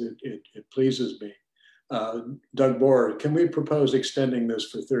share because it pleases me. Doug Bohr, can we propose extending this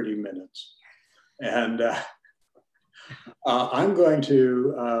for 30 minutes? And I'm going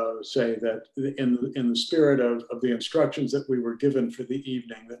to say that in the spirit of the instructions that we were given for the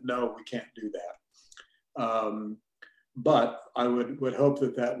evening, that no, we can't do that. But I would hope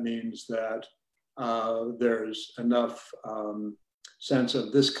that that means that there's enough sense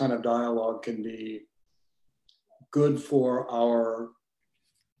of this kind of dialogue can be good for our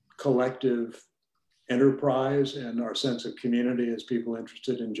collective enterprise and our sense of community as people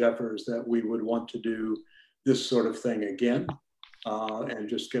interested in Jeffers, that we would want to do this sort of thing again and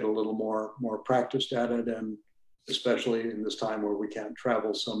just get a little more practiced at it, and especially in this time where we can't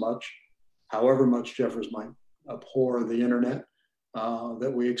travel so much, however much Jeffers might abhor the internet,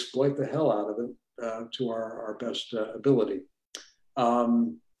 that we exploit the hell out of it to our best ability. We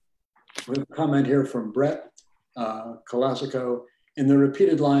have a comment here from Brett Colasico. In the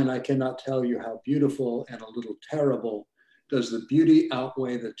repeated line, I cannot tell you how beautiful and a little terrible. Does the beauty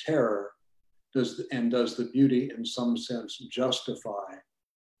outweigh the terror? Does the beauty in some sense justify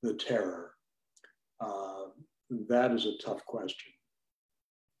the terror? That is a tough question.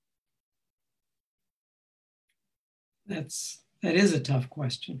 That is a tough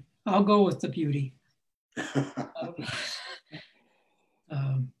question. I'll go with the beauty.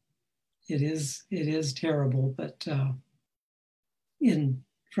 It is terrible, but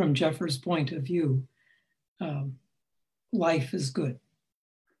from Jeffers' point of view, life is good.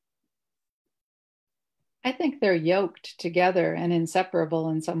 I think they're yoked together and inseparable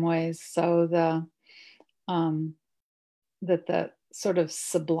in some ways. So that the sort of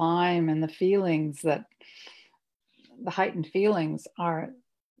sublime and the feelings, that the heightened feelings, are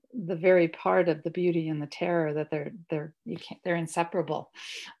the very part of the beauty and the terror, that they're inseparable.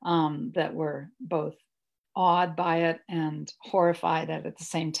 That we're both awed by it and horrified at the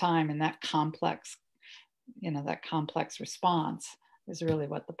same time, and that complex response is really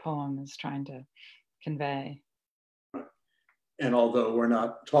what the poem is trying to convey. And although we're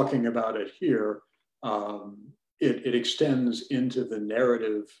not talking about it here, it extends into the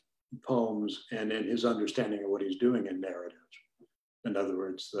narrative poems and in his understanding of what he's doing in narrative. In other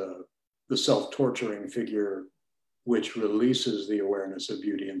words, the self-torturing figure which releases the awareness of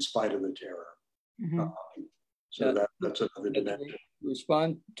beauty in spite of the terror. Mm-hmm. So that's another dimension.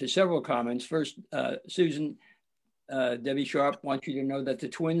 Respond to several comments. First, Susan, Debbie Sharp wants you to know that the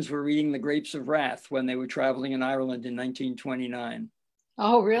twins were reading The Grapes of Wrath when they were traveling in Ireland in 1929.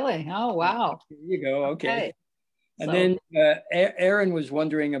 Oh, really? Oh, wow. There you go. Okay. And then Aaron was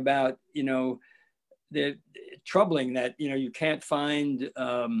wondering about, the troubling that, you can't find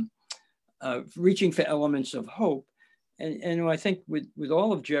reaching for elements of hope. And I think with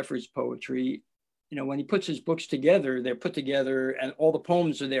all of Jeffers' poetry, when he puts his books together, they're put together and all the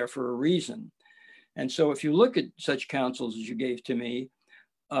poems are there for a reason. And so if you look at such counsels as you gave to me,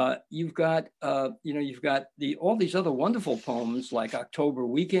 you've got all these other wonderful poems like October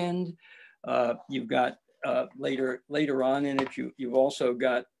Weekend. You've got later on in it, you've also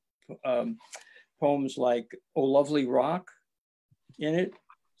got poems like Oh Lovely Rock in it.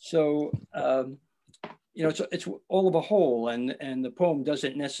 So, it's all of a whole, and the poem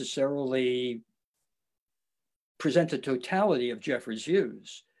doesn't necessarily present the totality of Jeffers'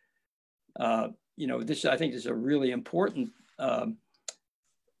 views. This, I think, is a really important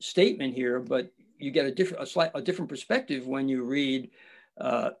statement here, but you get a different perspective when you read,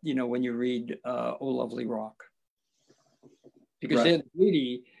 Oh Lovely Rock, because right.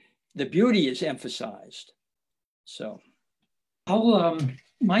 The beauty is emphasized. So,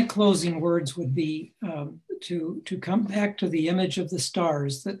 my closing words would be to come back to the image of the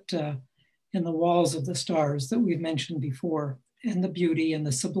stars that in the walls of the stars that we've mentioned before, and the beauty and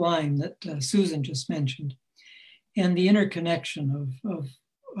the sublime that Susan just mentioned, and the interconnection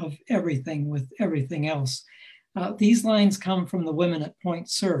of everything with everything else. These lines come from the women at Point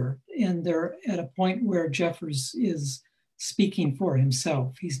Sur, and they're at a point where Jeffers is speaking for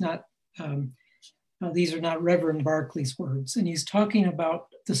himself. He's not, these are not Reverend Barclay's words, and he's talking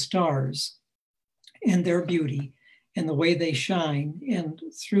about the stars and their beauty and the way they shine, and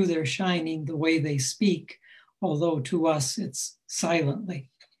through their shining, the way they speak, although to us it's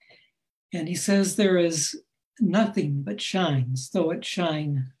silently. And he says there is nothing but shines, though it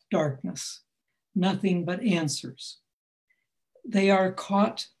shine darkness, nothing but answers. They are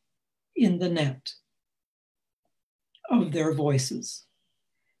caught in the net of their voices,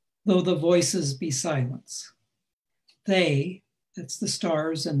 though the voices be silence. They, that's the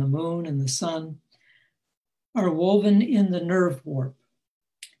stars and the moon and the sun, are woven in the nerve warp.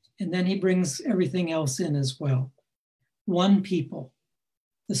 And then he brings everything else in as well. One people,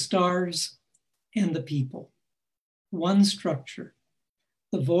 the stars and the people. One structure,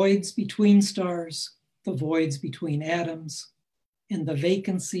 the voids between stars, the voids between atoms, and the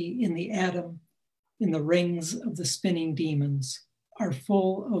vacancy in the atom, in the rings of the spinning demons, are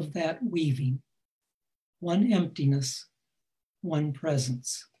full of that weaving. One emptiness, one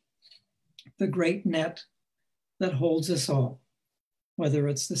presence. The great net that holds us all, whether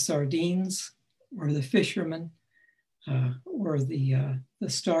it's the sardines or the fishermen or the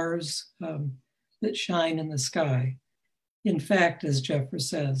stars that shine in the sky. In fact, as Jeffrey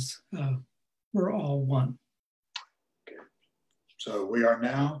says, we're all one. Okay. So we are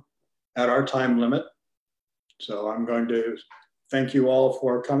now at our time limit. So I'm going to thank you all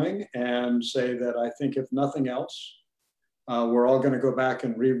for coming and say that I think if nothing else, we're all going to go back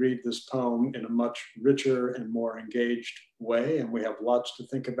and reread this poem in a much richer and more engaged way. And we have lots to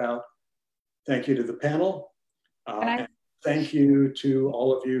think about. Thank you to the panel. And thank you to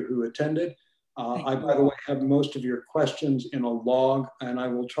all of you who attended. I, by the way, have most of your questions in a log, and I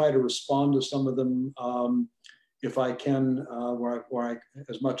will try to respond to some of them if I can,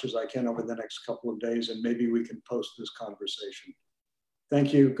 as much as I can over the next couple of days, and maybe we can post this conversation.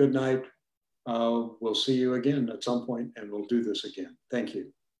 Thank you. Good night. We'll see you again at some point, and we'll do this again. Thank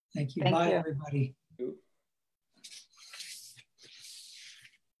you. Thank you. Thank Bye, you. everybody.